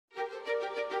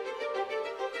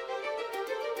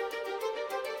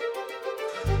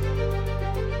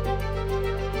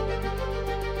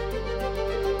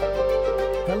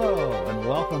Hello, and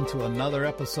welcome to another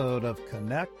episode of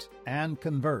Connect and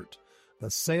Convert,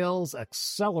 the Sales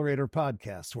Accelerator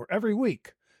podcast, where every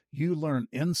week you learn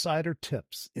insider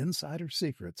tips, insider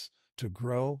secrets to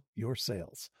grow your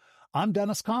sales. I'm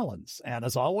Dennis Collins, and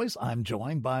as always, I'm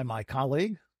joined by my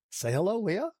colleague. Say hello,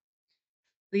 Leah.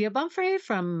 Leah Bumfrey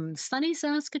from sunny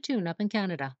Saskatoon up in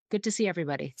Canada. Good to see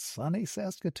everybody. Sunny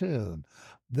Saskatoon.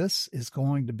 This is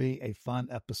going to be a fun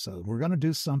episode. We're going to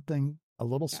do something a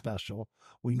little special.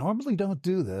 We normally don't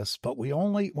do this, but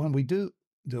when we do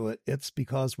it, it's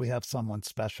because we have someone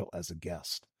special as a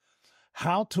guest.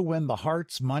 How to win the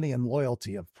hearts, money, and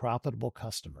loyalty of profitable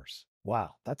customers.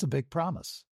 Wow, that's a big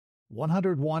promise.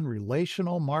 101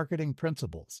 Relational Marketing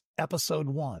Principles, Episode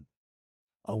 1.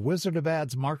 A Wizard of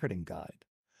Ads Marketing Guide.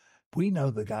 We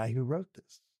know the guy who wrote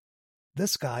this.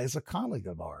 This guy is a colleague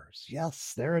of ours.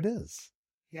 Yes, there it is.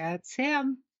 Yeah, it's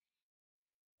him.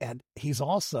 And he's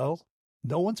also,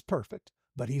 no one's perfect,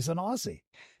 but he's an Aussie.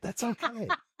 That's okay.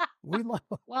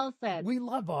 Well said. We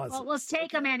love Aussies. Well, we'll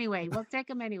take him anyway.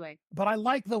 But I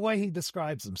like the way he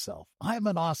describes himself. I'm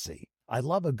an Aussie. I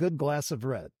love a good glass of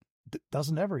red.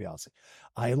 Doesn't every Aussie?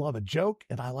 I love a joke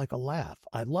and I like a laugh.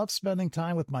 I love spending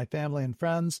time with my family and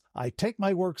friends. I take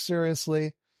my work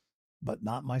seriously, but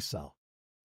not myself.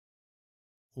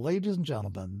 Ladies and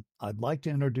gentlemen, I'd like to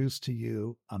introduce to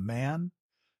you a man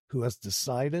who has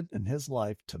decided in his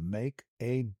life to make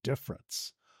a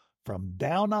difference. From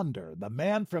down under, the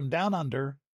man from down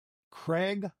under,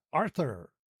 Craig Arthur.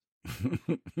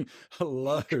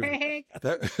 Hello. Craig.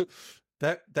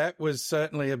 That was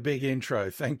certainly a big intro.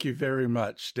 Thank you very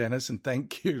much, Dennis, and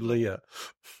thank you, Leah.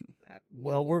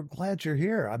 Well, we're glad you're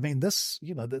here. I mean, this,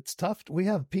 it's tough. We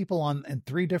have people in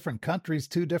 3 different countries,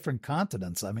 2 different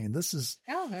continents. I mean, that's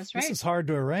right. This is hard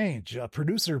to arrange.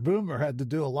 Producer Boomer had to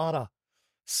do a lot of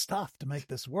stuff to make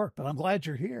this work, but I'm glad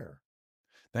you're here.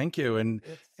 Thank you.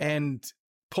 And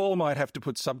Paul might have to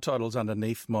put subtitles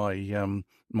underneath my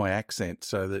my accent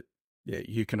so that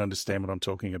you can understand what I'm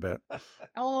talking about.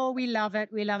 Oh, we love it.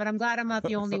 I'm glad I'm not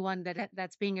the only one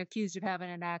that's being accused of having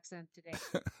an accent today.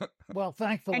 Well,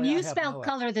 thankfully. And you spell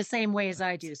color the same way as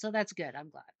I do, so that's good. I'm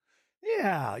glad.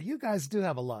 Yeah, you guys do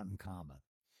have a lot in common.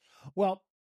 Well,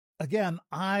 again,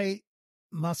 I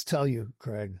must tell you,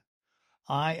 Craig,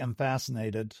 I am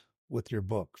fascinated with your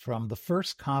book. From the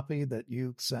first copy that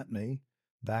you sent me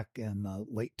back in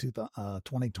late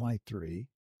 2023,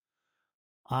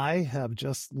 I have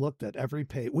just looked at every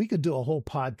page. We could do a whole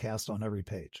podcast on every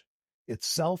page. It's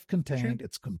self-contained. Sure.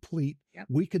 It's complete. Yep.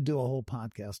 We could do a whole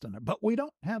podcast on it, but we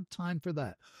don't have time for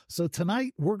that. So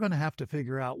tonight we're going to have to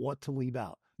figure out what to leave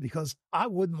out, because I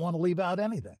wouldn't want to leave out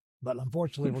anything, but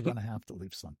unfortunately we're going to have to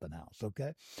leave something else.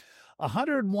 Okay.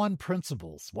 101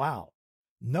 principles. Wow.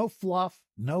 No fluff,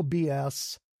 no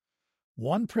BS.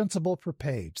 1 principle per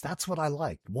page. That's what I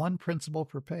like. 1 principle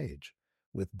per page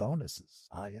with bonuses.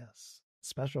 Ah, yes.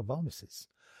 Special bonuses.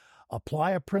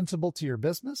 Apply a principle to your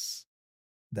business,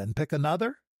 then pick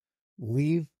another.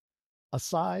 Leave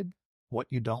aside what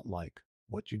you don't like,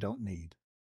 what you don't need.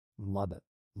 Love it.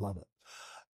 Love it.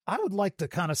 I would like to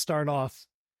kind of start off.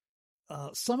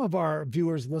 Some of our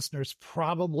viewers, listeners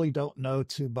probably don't know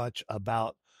too much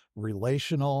about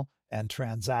relational and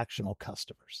transactional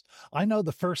customers. I know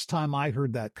the first time I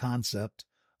heard that concept,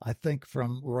 I think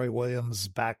from Roy Williams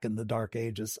back in the dark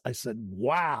ages, I said,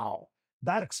 wow,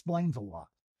 that explains a lot.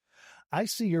 I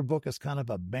see your book as kind of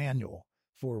a manual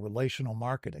for relational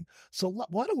marketing. So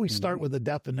why don't we start with a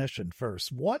definition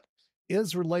first? What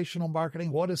is relational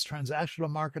marketing? What is transactional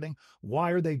marketing?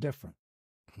 Why are they different?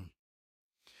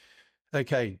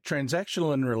 Okay,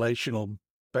 transactional and relational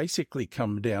basically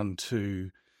come down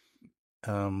to,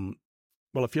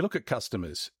 well, if you look at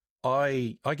customers,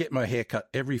 I get my hair cut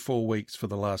every 4 weeks for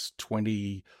the last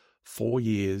 24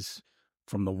 years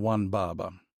from the one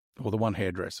barber or the one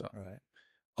hairdresser. Right.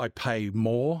 I pay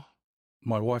more.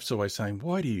 My wife's always saying,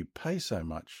 why do you pay so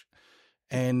much?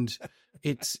 And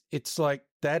it's like,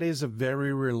 that is a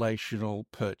very relational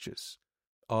purchase.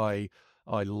 I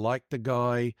like the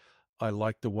guy. I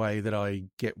like the way that I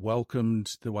get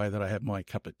welcomed, the way that I have my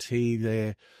cup of tea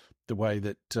there, the way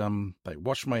that they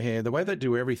wash my hair, the way they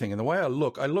do everything, and the way I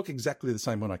look exactly the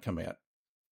same when I come out.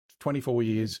 24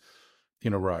 years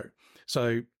in a row.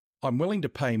 So I'm willing to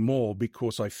pay more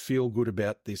because I feel good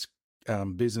about this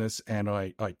business, and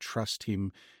I trust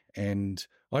him, and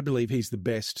I believe he's the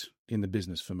best in the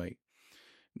business for me.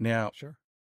 Now, sure,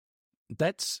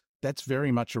 that's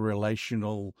very much a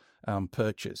relational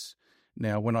purchase.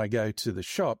 Now, when I go to the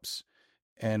shops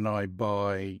and I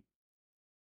buy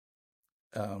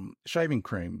shaving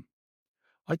cream,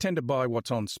 I tend to buy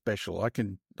what's on special.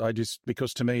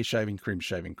 Because to me, shaving cream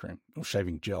or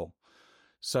shaving gel.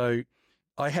 So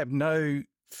I have no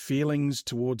feelings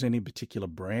towards any particular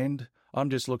brand. I'm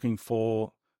just looking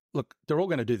for, look, they're all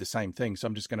going to do the same thing, so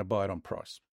I'm just going to buy it on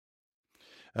price.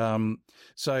 I am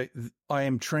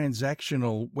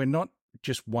transactional. We're not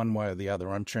just one way or the other.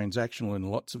 I'm transactional in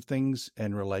lots of things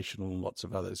and relational in lots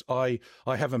of others. I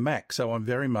have a Mac, so I'm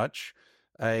very much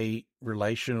a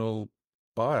relational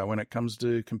buyer when it comes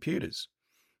to computers.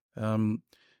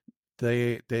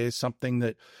 There's something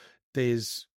that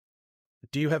there's.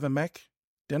 Do you have a Mac,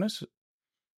 Dennis?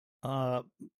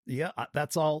 Yeah,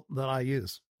 that's all that I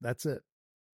use. That's it.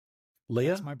 Leah,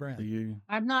 that's my brand.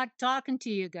 I'm not talking to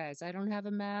you guys. I don't have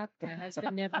a Mac. My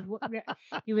husband never.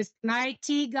 He was an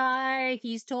IT guy.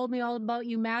 He's told me all about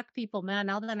you Mac people, man.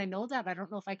 Now that I know that, I don't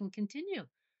know if I can continue.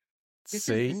 This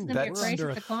is gonna be a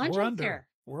crisis of conscience here.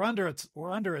 We're under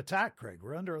attack, Craig.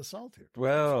 We're under assault here.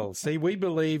 Well, see, we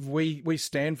believe we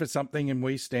stand for something, and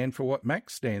we stand for what Mac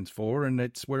stands for, and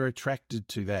we're attracted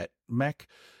to that. Mac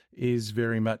is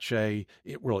very much it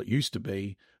used to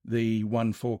be the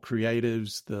one for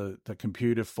creatives, the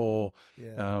computer for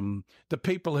the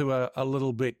people who are a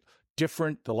little bit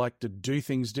different. They like to do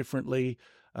things differently,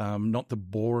 not the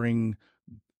boring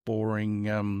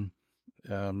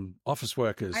office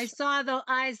workers. I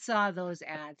saw those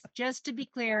ads. Just to be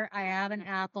clear, I have an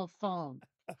Apple phone.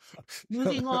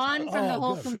 Moving on from the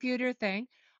whole computer thing,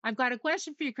 I've got a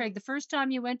question for you, Craig. The first time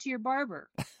you went to your barber,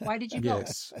 why did you go?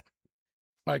 Yes.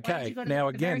 Okay. Now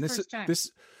again,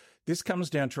 this comes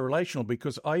down to relational,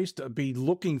 because I used to be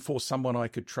looking for someone I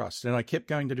could trust, and I kept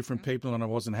going to different people, and I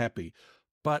wasn't happy.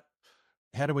 But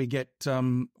how do we get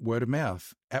word of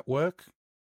mouth at work?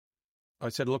 I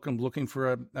said, look, I'm looking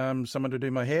for someone to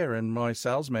do my hair. And my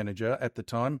sales manager at the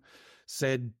time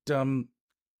said,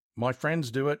 my friends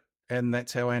do it. And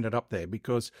that's how I ended up there,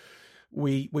 because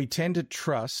we tend to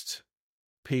trust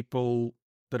people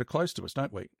that are close to us,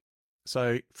 don't we?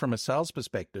 So from a sales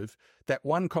perspective, that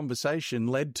one conversation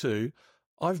led to,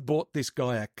 I've bought this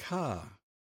guy a car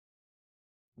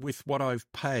with what I've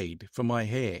paid for my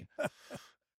hair.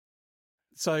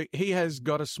 So he has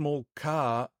got a small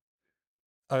car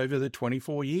over the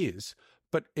 24 years,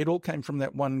 but it all came from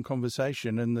that one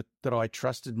conversation, and that I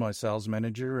trusted my sales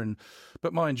manager.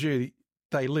 But mind you,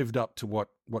 they lived up to what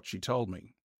she told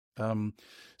me.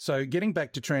 So getting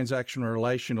back to transactional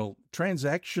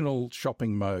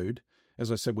shopping mode,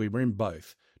 as I said, we were in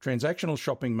both. Transactional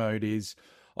shopping mode is,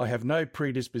 I have no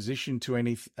predisposition to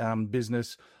any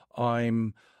business.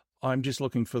 I'm just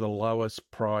looking for the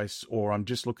lowest price, or I'm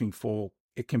just looking for,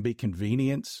 it can be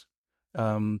convenience.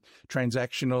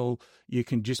 Transactional, you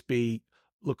can just be,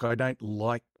 look, I don't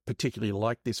particularly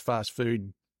like this fast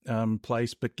food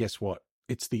place, but guess what?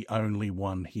 It's the only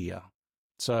one here.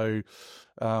 So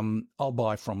I'll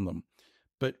buy from them.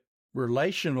 But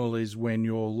relational is when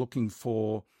you're looking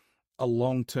for a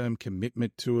long-term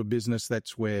commitment to a business.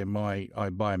 That's where I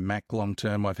buy a Mac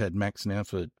long-term. I've had Macs now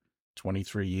for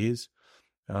 23 years.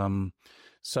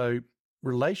 So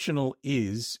relational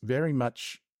is very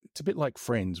much, it's a bit like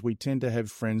friends. We tend to have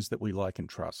friends that we like and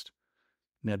trust.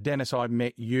 Now, Dennis, I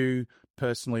met you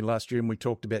personally last year, and we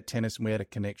talked about tennis, and we had a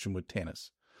connection with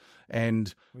tennis.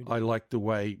 And I liked the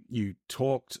way you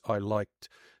talked. I liked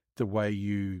the way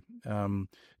you,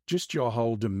 just your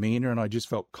whole demeanor, and I just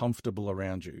felt comfortable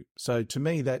around you. So to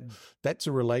me, that's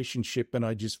a relationship, and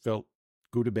I just felt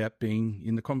good about being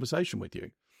in the conversation with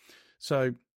you.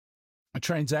 So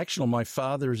transactional, my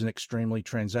father is an extremely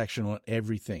transactional at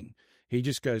everything. He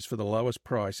just goes for the lowest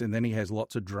price, and then he has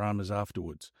lots of dramas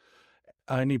afterwards,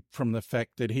 only from the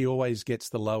fact that he always gets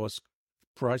the lowest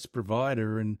price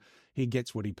provider, and he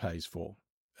gets what he pays for.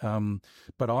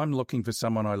 But I'm looking for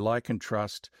someone I like and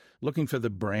trust, looking for the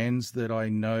brands that I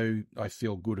know I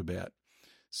feel good about.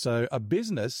 So a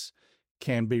business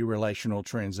can be relational,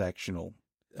 transactional.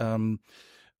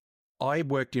 I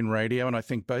worked in radio, and I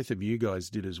think both of you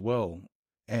guys did as well.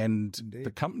 And Indeed.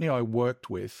 The company I worked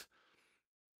with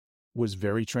was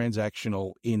very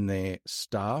transactional in their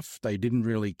staff. They didn't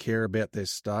really care about their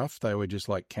staff. They were just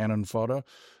like cannon fodder.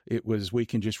 It was, we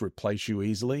can just replace you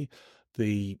easily.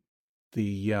 The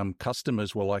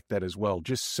customers were like that as well.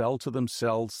 Just sell to them,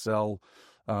 sell,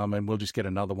 and we'll just get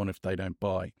another one if they don't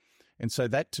buy. And so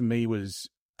that to me was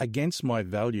against my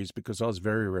values, because I was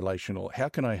very relational. How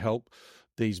can I help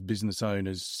these business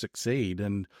owners succeed?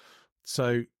 And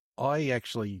so I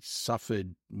actually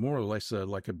suffered more or less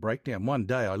like a breakdown. One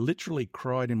day I literally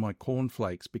cried in my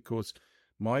cornflakes, because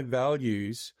my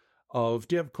values of,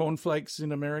 do you have cornflakes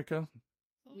in America?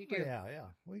 We do. Yeah.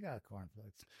 We got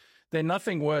cornflakes. They're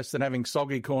nothing worse than having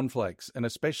soggy cornflakes, and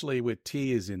especially with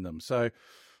tears in them. So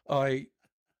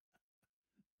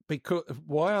because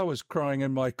why I was crying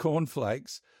in my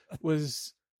cornflakes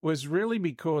was was really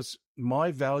because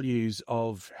my values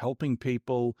of helping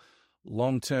people,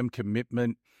 long-term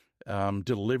commitment,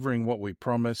 delivering what we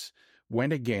promise,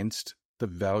 went against the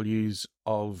values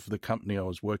of the company I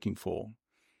was working for.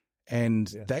 And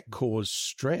that caused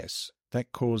stress.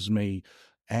 That caused me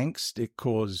angst. It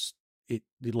caused it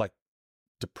like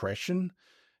depression.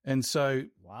 And so,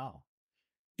 wow,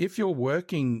 if you're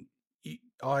working,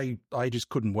 I just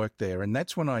couldn't work there. And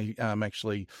that's when I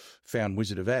actually found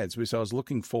Wizard of Ads, because I was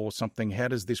looking for something, how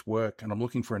does this work? And I'm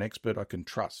looking for an expert I can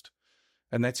trust.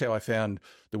 And that's how I found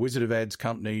the Wizard of Ads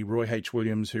company, Roy H.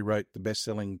 Williams, who wrote the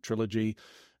best-selling trilogy.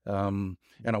 And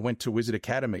I went to Wizard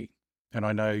Academy, and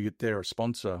I know they're a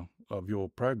sponsor of your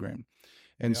program.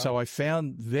 And so I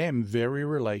found them very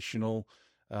relational,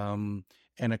 and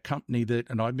a company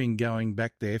and I've been going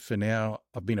back there for now.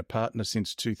 I've been a partner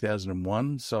since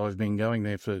 2001. So I've been going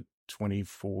there for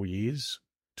 24 years,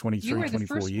 23, you were 24 the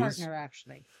first years. partner,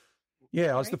 actually.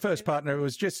 Yeah, I was the first partner. It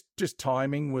was just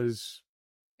timing was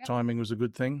a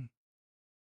good thing.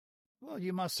 Well,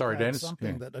 you must Sorry, have Dennis.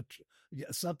 something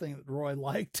something that Roy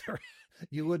liked, or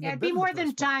you wouldn't. It'd be more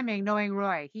than timing, knowing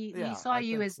Roy. He saw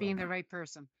you as being so. the right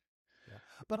person. Yeah.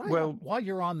 But while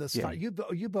you're on this,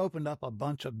 you've opened up a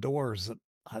bunch of doors that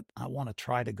I want to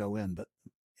try to go in, but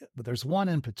there's one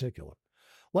in particular.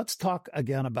 Let's talk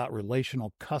again about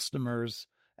relational customers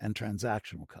and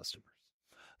transactional customers.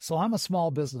 So I'm a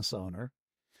small business owner,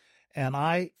 and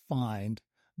I find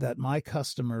that my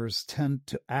customers tend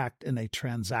to act in a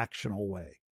transactional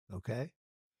way. Okay.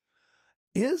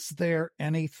 Is there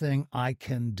anything I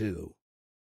can do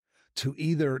to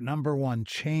either, number one,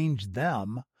 change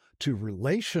them to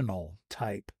relational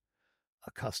type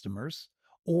customers,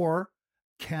 or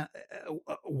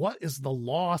what is the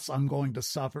loss I'm going to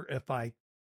suffer if I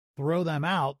throw them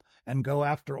out and go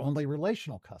after only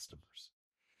relational customers?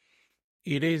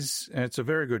 It's a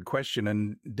very good question.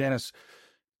 And Dennis,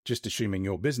 just assuming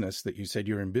your business, that you said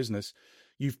you're in business,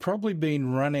 you've probably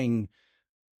been running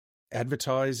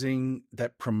advertising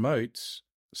that promotes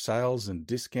sales and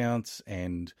discounts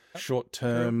and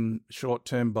short-term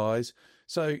buys.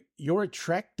 So you're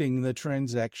attracting the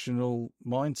transactional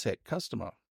mindset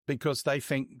customer because they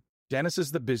think Dennis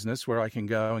is the business where I can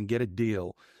go and get a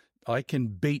deal. I can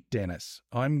beat Dennis.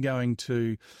 I'm going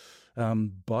to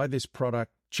buy this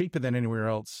product cheaper than anywhere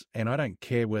else, and I don't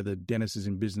care whether Dennis is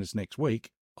in business next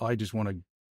week. I want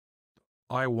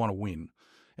to win.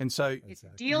 And so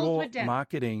your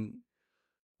marketing,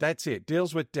 that's it,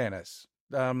 deals with Dennis.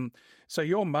 So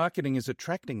your marketing is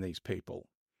attracting these people.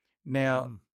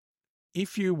 Now,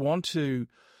 if you want to,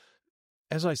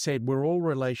 as I said, we're all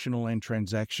relational and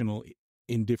transactional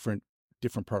in different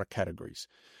product categories.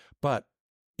 But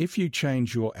if you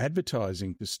change your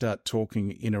advertising to start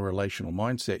talking in a relational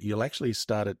mindset, you'll actually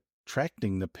start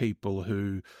attracting the people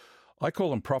who, I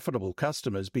call them profitable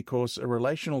customers, because a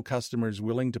relational customer is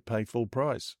willing to pay full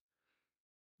price.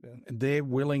 Yeah. They're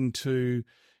willing to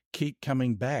keep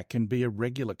coming back and be a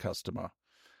regular customer.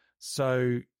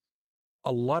 So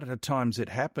a lot of the times it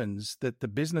happens that the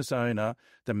business owner,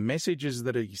 the messages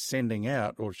that he's sending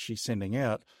out or she's sending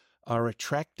out are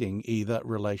attracting either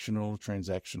relational or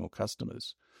transactional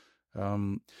customers.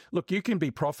 Look, you can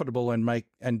be profitable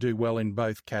and do well in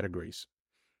both categories.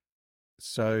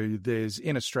 So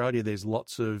in Australia, there's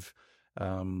lots of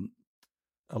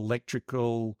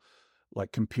electrical,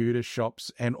 like computer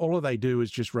shops, and all they do is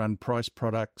just run price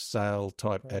product sale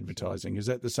type advertising. Is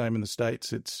that the same in the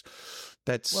States?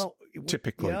 That's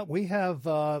typically. Yeah, we have,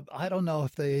 I don't know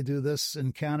if they do this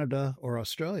in Canada or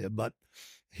Australia, but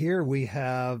here we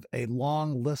have a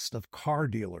long list of car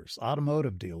dealers,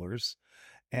 automotive dealers.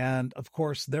 And of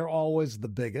course, they're always the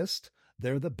biggest.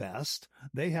 They're the best.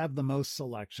 They have the most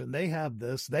selection. They have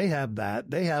this, they have that,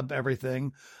 they have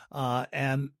everything.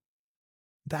 And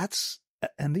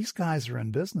these guys are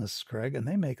in business, Craig, and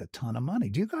they make a ton of money.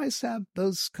 Do you guys have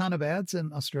those kind of ads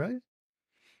in Australia?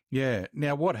 Yeah.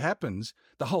 Now, what happens,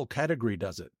 the whole category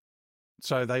does it.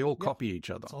 So they all copy each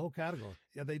other. It's a whole category.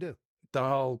 Yeah, they do. The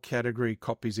whole category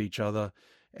copies each other.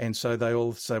 And so they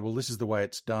all say, well, this is the way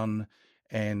it's done.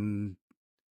 And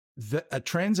a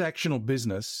transactional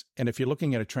business, and if you're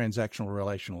looking at a transactional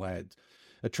relational ad,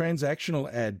 a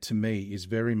transactional ad to me is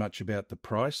very much about the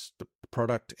price, the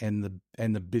product, and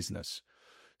the business.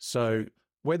 So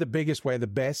we're the biggest, we're the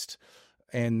best,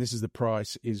 and this is the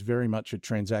price is very much a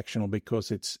transactional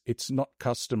because it's not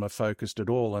customer focused at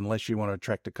all unless you want to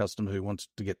attract a customer who wants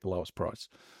to get the lowest price.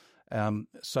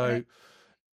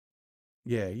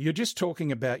 Yeah, you're just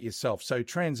talking about yourself. So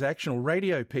transactional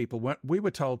radio people, we were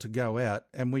told to go out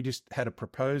and we just had a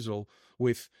proposal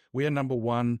with, we are number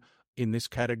one in this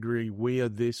category. We are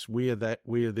this, we are that,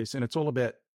 we are this. And it's all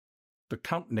about the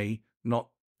company, not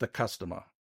the customer.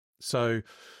 So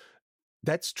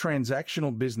that's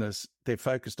transactional business. They're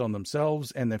focused on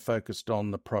themselves and they're focused on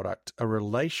the product. A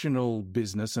relational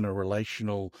business and a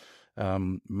relational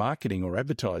marketing or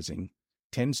advertising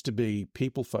tends to be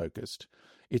people focused.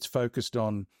 It's focused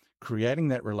on creating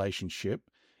that relationship.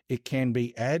 It can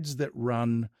be ads that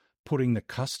run putting the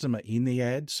customer in the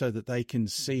ad so that they can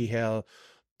see how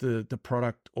the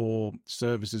product or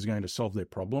service is going to solve their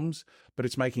problems, but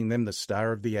it's making them the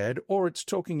star of the ad, or it's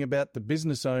talking about the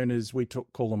business owners. We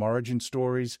call them origin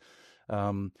stories,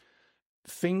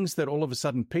 things that all of a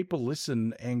sudden people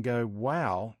listen and go,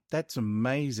 wow, that's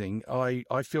amazing.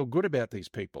 I feel good about these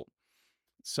people.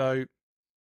 So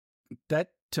that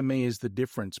to me is the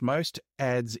difference. Most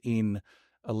ads in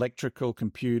electrical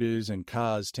computers and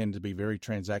cars tend to be very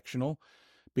transactional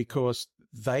because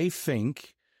they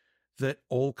think that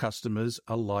all customers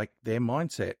are like their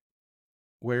mindset.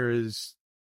 Whereas,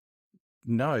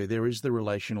 no, there is the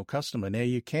relational customer. Now,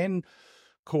 you can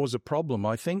cause a problem.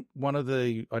 I think I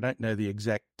don't know the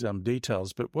exact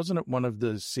details, but wasn't it one of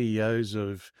the CEOs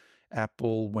of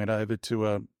Apple went over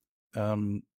to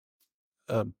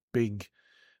a big,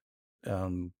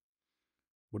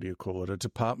 what do you call it, a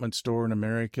department store in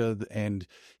America, and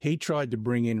he tried to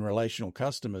bring in relational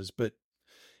customers, but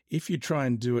if you try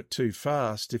and do it too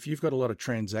fast, if you've got a lot of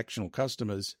transactional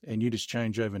customers and you just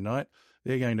change overnight,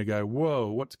 they're going to go, whoa,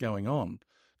 what's going on?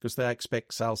 Because they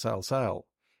expect sale, sale, sale.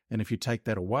 And if you take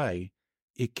that away,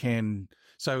 it can.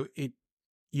 So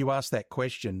you ask that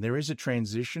question. There is a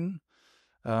transition,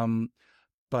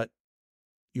 but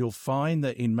you'll find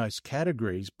that in most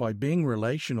categories, by being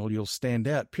relational, you'll stand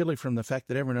out purely from the fact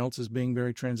that everyone else is being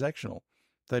very transactional.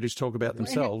 They just talk about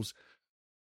themselves.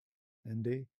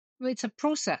 Indeed. It's a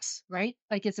process, right?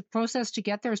 Like it's a process to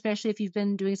get there, especially if you've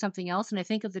been doing something else. And I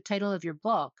think of the title of your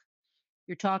book,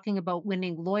 you're talking about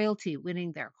winning loyalty,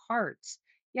 winning their hearts.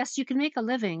 Yes, you can make a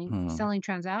living selling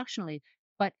transactionally,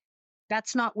 but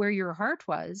that's not where your heart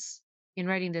was in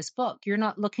writing this book. You're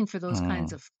not looking for those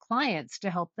kinds of clients to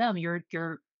help them.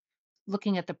 You're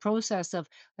looking at the process of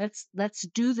let's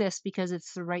do this because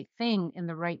it's the right thing in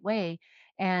the right way,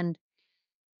 and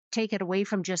take it away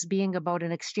from just being about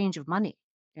an exchange of money.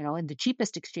 And the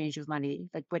cheapest exchange of money,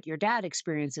 like what your dad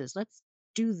experiences. Let's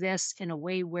do this in a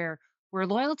way where we're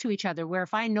loyal to each other, where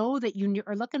if I know that you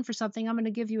are looking for something, I'm going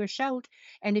to give you a shout.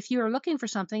 And if you are looking for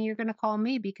something, you're going to call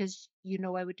me because you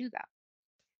know I would do that.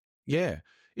 Yeah.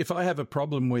 If I have a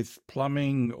problem with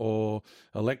plumbing or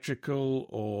electrical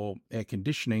or air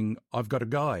conditioning, I've got a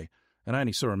guy. And I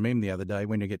only saw a meme the other day.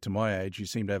 When you get to my age, you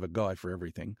seem to have a guy for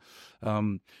everything.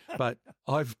 But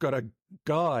I've got a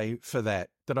guy for that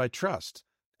I trust.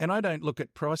 And I don't look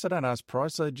at price. I don't ask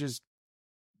price. I just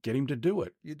get him to do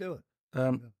it. You do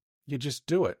it. You just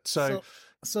do it. So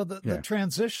the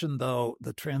transition, though,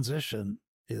 the transition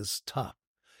is tough.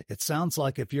 It sounds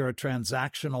like if you're a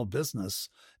transactional business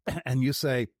and you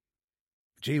say,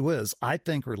 gee whiz, I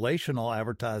think relational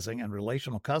advertising and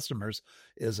relational customers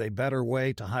is a better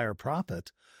way to higher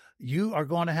profit, you are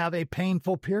going to have a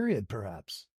painful period,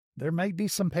 perhaps. There may be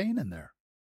some pain in there.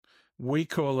 We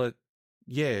call it,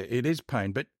 it is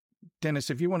pain. But Dennis,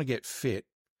 if you want to get fit,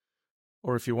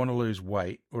 or if you want to lose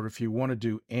weight, or if you want to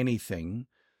do anything,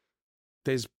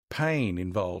 there's pain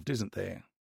involved, isn't there?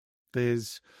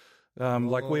 There's,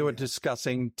 like we were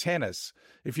discussing tennis.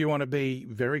 If you want to be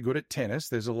very good at tennis,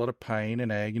 there's a lot of pain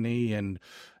and agony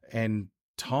and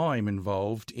time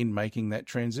involved in making that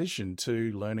transition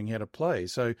to learning how to play.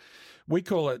 So we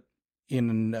call it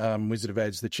in Wizard of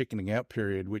Ads the chickening out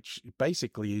period, which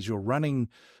basically is you're running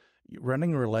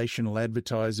relational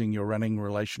advertising, you're running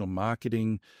relational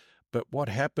marketing, but what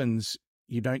happens,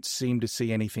 you don't seem to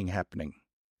see anything happening.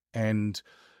 And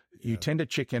you tend to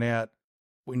chicken out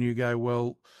when you go,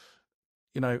 well,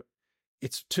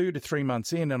 it's 2 to 3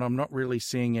 months in and I'm not really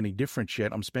seeing any difference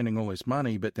yet. I'm spending all this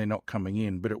money, but they're not coming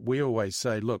in. But we always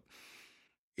say, look,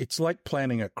 it's like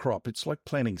planting a crop. It's like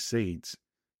planting seeds.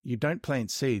 You don't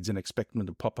plant seeds and expect them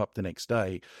to pop up the next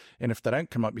day. And if they don't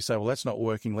come up, you say, well, that's not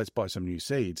working. Let's buy some new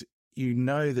seeds. You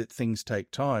know that things take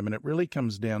time. And it really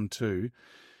comes down to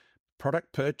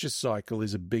product purchase cycle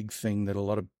is a big thing that a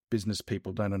lot of business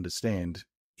people don't understand.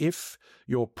 If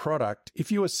you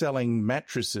are selling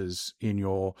mattresses in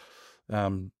your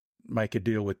make a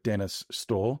deal with Dennis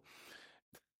store,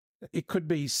 it could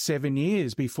be 7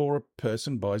 years before a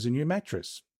person buys a new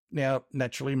mattress. Now,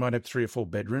 naturally, you might have 3 or 4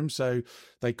 bedrooms, so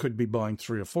they could be buying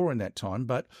 3 or 4 in that time.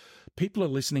 But people are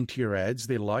listening to your ads,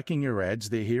 they're liking your ads,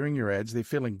 they're hearing your ads, they're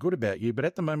feeling good about you. But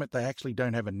at the moment, they actually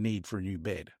don't have a need for a new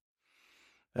bed.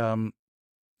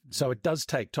 So it does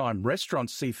take time.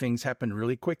 Restaurants see things happen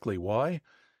really quickly. Why?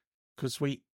 Because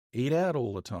we eat out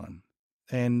all the time.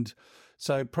 And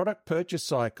so product purchase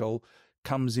cycle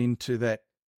comes into that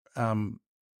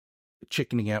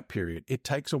chickening out period. It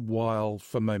takes a while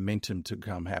for momentum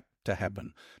to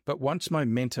happen. But once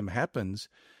momentum happens,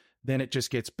 then it just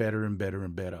gets better and better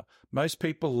and better. Most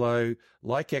people, though,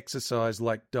 like exercise,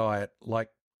 like diet, like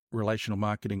relational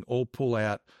marketing, all pull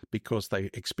out because they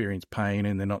experience pain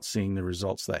and they're not seeing the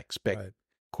results they expect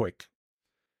quick.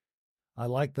 I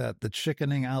like that, the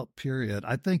chickening out period.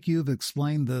 I think you've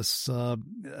explained this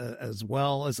as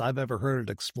well as I've ever heard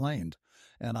it explained,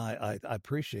 and I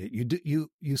appreciate you.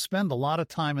 You spend a lot of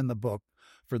time in the book.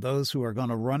 For those who are going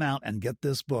to run out and get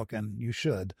this book, and you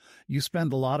should, you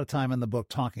spend a lot of time in the book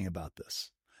talking about this.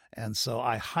 And so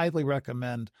I highly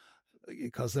recommend,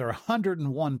 because there are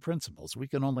 101 principles. We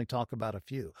can only talk about a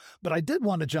few. But I did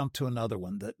want to jump to another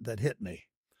one that hit me.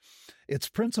 It's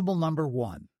principle number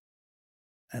 1.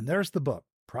 And there's the book,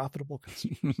 Profitable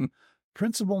Customers.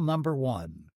 Principle number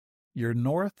 1, your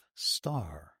North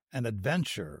Star, an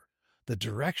adventure, the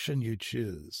direction you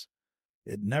choose.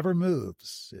 It never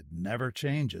moves. It never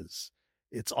changes.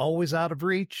 It's always out of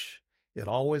reach. It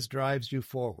always drives you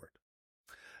forward.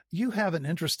 You have an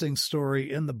interesting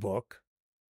story in the book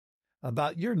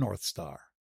about your North Star.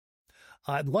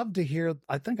 I'd love to hear,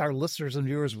 I think our listeners and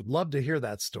viewers would love to hear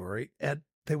that story. And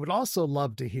they would also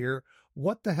love to hear,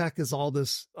 what the heck is all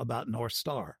this about North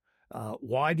Star?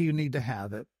 Why do you need to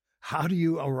have it? How do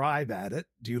you arrive at it?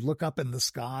 Do you look up in the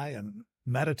sky and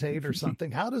meditate or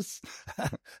something? How does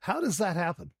that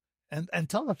happen? And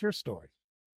tell us your story.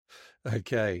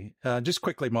 Okay. Just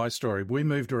quickly, my story. We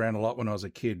moved around a lot when I was a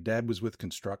kid. Dad was with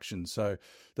construction. So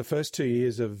the first 2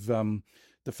 years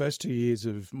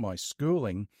of my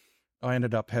schooling, I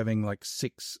ended up having like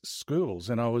 6 schools,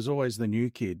 and I was always the new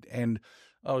kid. And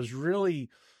I was really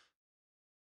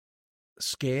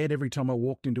scared every time I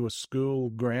walked into a school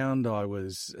ground. I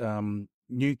was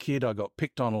new kid. I got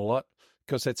picked on a lot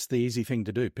because that's the easy thing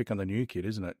to do, pick on the new kid,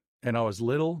 isn't it? And I was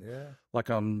little, like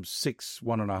I'm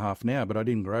 1.5 now, but I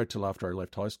didn't grow till after I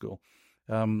left high school.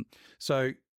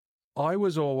 So I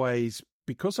was always,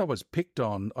 because I was picked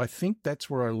on, I think that's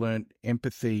where I learned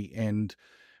empathy and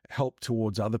help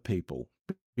towards other people,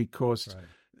 because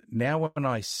now when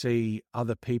I see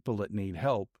other people that need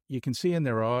help, you can see in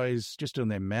their eyes, just in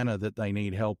their manner, that they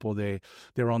need help, or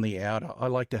they're on the outer. I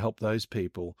like to help those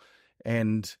people.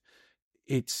 And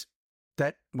it's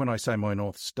that, when I say my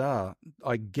North Star,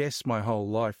 I guess my whole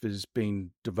life has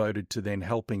been devoted to then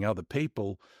helping other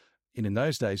people, and in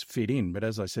those days fit in. But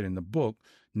as I said in the book,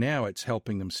 now it's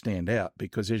helping them stand out,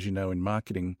 because as you know, in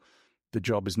marketing, the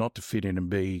job is not to fit in and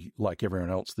be like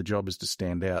everyone else. The job is to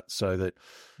stand out, so that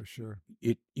for sure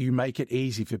you make it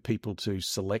easy for people to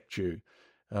select you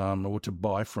or to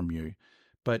buy from you.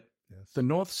 But the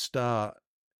North Star,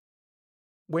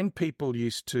 when people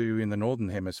used to, in the Northern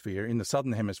Hemisphere, in the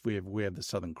Southern Hemisphere, we have the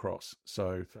Southern Cross.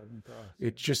 So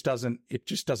it just doesn't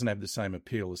have the same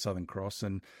appeal as Southern Cross.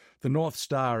 And the North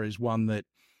Star is one that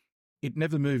it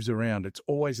never moves around. It's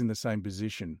always in the same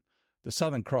position. The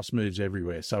Southern Cross moves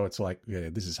everywhere. So it's like,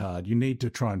 this is hard. You need to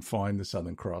try and find the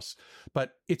Southern Cross.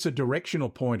 But it's a directional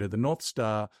pointer. The North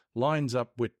Star lines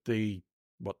up with the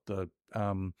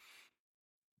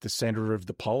center of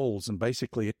the poles, and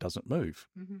basically it doesn't move.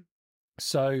 Mm-hmm.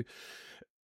 So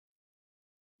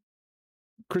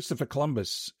Christopher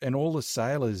Columbus and all the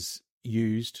sailors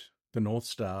used the North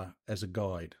Star as a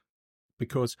guide,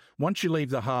 because once you leave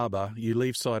the harbour, you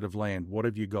leave sight of land. What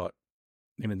have you got?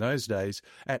 And in those days,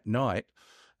 at night,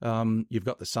 you've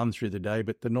got the sun through the day,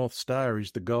 but the North Star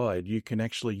is the guide. You can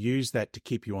actually use that to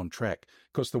keep you on track,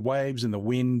 because the waves and the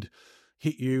wind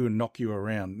hit you and knock you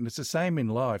around. And it's the same in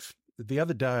life. The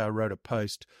other day I wrote a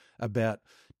post about,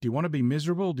 do you want to be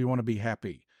miserable? Do you want to be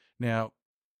happy? Now,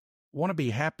 want to be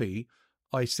happy,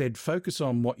 I said, focus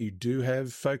on what you do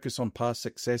have, focus on past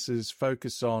successes,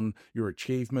 focus on your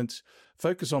achievements,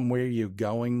 focus on where you're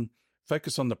going,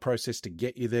 focus on the process to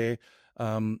get you there,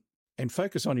 and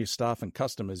focus on your staff and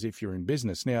customers if you're in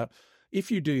business. Now,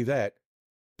 if you do that,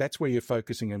 that's where you're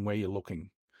focusing and where you're looking.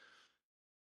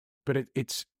 But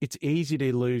it's easy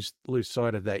to lose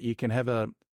sight of that. You can have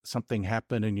something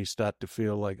happen and you start to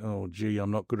feel like, oh, gee,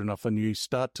 I'm not good enough. And you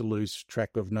start to lose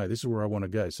track of, no, this is where I want to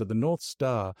go. So the North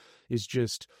Star is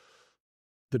just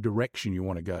the direction you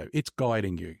want to go. It's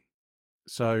guiding you.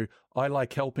 So I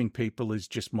like helping people is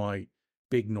just my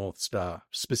big North Star.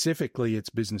 Specifically,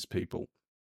 it's business people.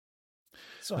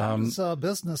 So how does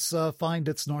business find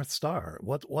its North Star?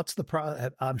 What's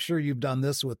the I'm sure you've done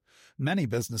this with many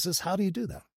businesses. How do you do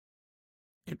that?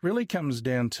 It really comes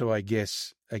down to, I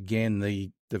guess, again,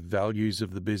 the values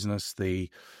of the business,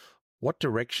 what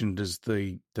direction does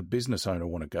the business owner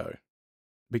want to go?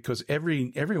 because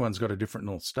everyone's got a different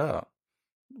North Star.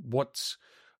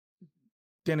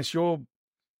 Dennis, you're,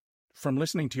 from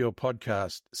listening to your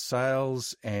podcast,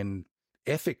 sales and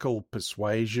ethical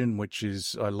persuasion, which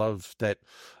is, I love that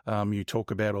you talk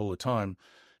about all the time.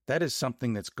 That is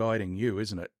something that's guiding you,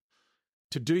 isn't it?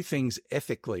 To do things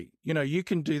ethically. You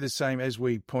can do the same, as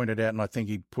we pointed out, and I think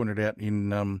he pointed out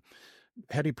in,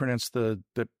 how do you pronounce the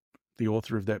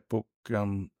author of that book,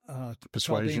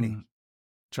 Persuasion?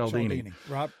 Cialdini.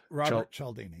 Robert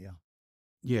Cialdini, yeah.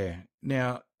 Yeah.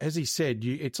 Now, as he said,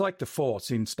 it's like the Force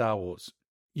in Star Wars.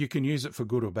 You can use it for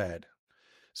good or bad.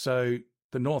 So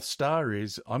the North Star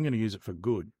is, I'm going to use it for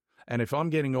good. And if I'm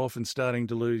getting off and starting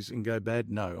to lose and go bad,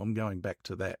 no, I'm going back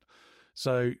to that.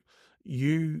 So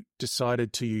you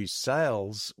decided to use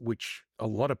sales, which a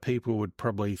lot of people would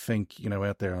probably think,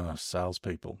 out there are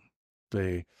salespeople.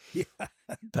 They.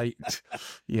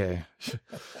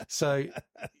 So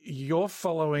you're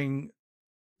following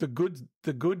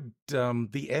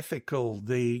the ethical,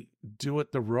 the do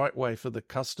it the right way for the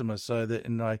customer, so that,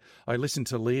 and I listened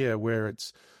to Leah where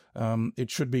it's,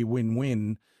 it should be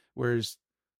win-win. Whereas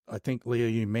I think, Leah,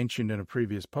 you mentioned in a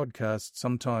previous podcast,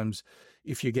 sometimes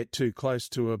if you get too close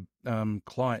to a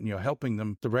client and you're helping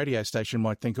them, the radio station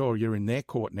might think, oh, you're in their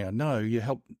court now. No,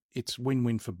 it's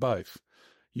win-win for both.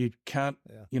 You can't,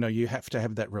 you have to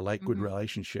have that good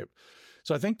relationship.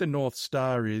 So I think the North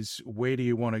Star is, where do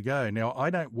you want to go? Now, I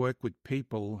don't work with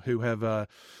people who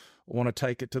want to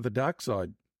take it to the dark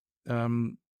side.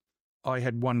 I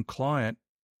had one client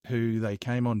who they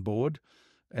came on board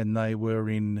and they were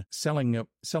in selling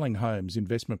homes,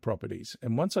 investment properties.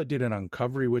 And once I did an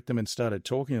uncovery with them and started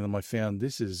talking to them, I found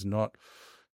this is not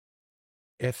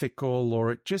ethical, or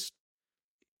it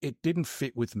didn't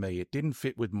fit with me. It didn't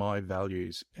fit with my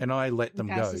values. And I let them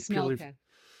go.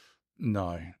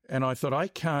 No. And I thought, I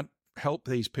can't help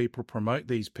these people, promote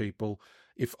these people,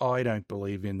 if I don't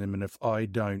believe in them and if I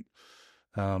don't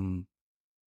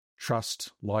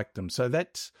trust like them. So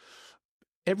that's,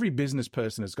 every business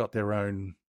person has got their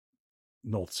own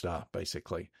North Star,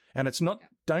 basically. And it's not,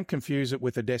 don't confuse it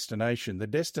with a destination. The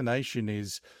destination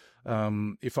is,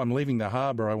 if I'm leaving the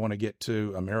harbor, I want to get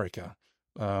to America.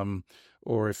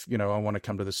 Or if, I want to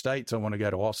come to the States, I want to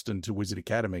go to Austin to Wizard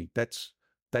Academy. That's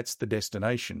the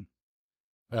destination.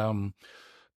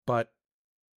 But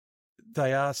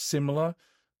they are similar,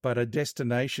 but a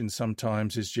destination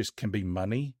sometimes can be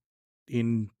money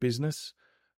in business.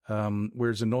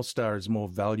 Whereas a North Star is more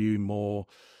value,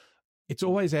 it's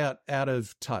always out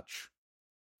of touch.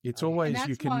 It's always,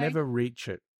 you can never reach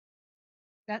it.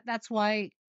 That's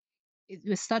why it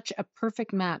was such a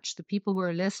perfect match. The people who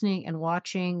are listening and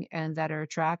watching and that are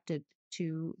attracted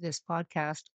to this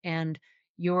podcast, and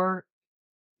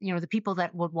the people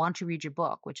that would want to read your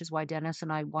book, which is why Dennis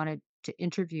and I wanted to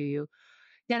interview you.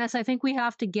 Dennis, I think we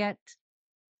have to get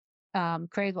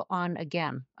Craig on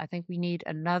again. I think we need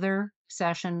another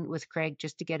session with Craig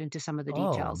just to get into some of the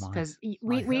details, because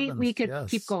we could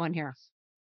keep going here.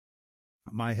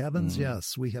 My heavens,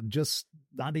 yes. We have just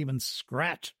not even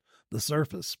scratched the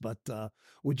surface, but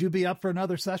would you be up for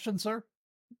another session, sir?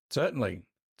 Certainly.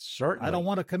 I don't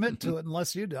want to commit to it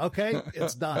unless you do. Okay,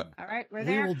 it's done. All right, we're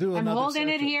there. Will do I'm holding session.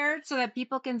 It here so that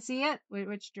people can see it.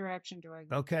 Which direction do I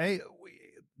go? Okay,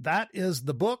 that is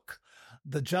the book,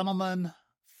 The Gentleman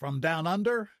from Down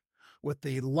Under, with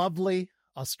the lovely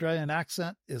Australian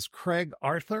accent, is Craig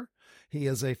Arthur. He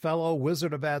is a fellow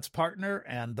Wizard of Ads partner,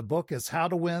 and the book is How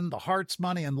to Win the Hearts,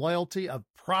 Money, and Loyalty of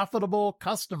Profitable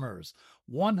Customers,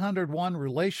 101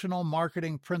 Relational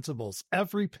Marketing Principles.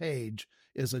 Every page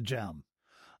is a gem.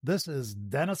 This is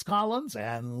Dennis Collins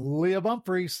and Leah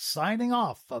Bumphrey signing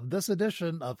off of this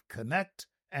edition of Connect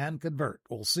and Convert.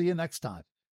 We'll see you next time.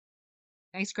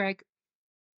 Thanks, Craig.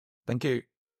 Thank you.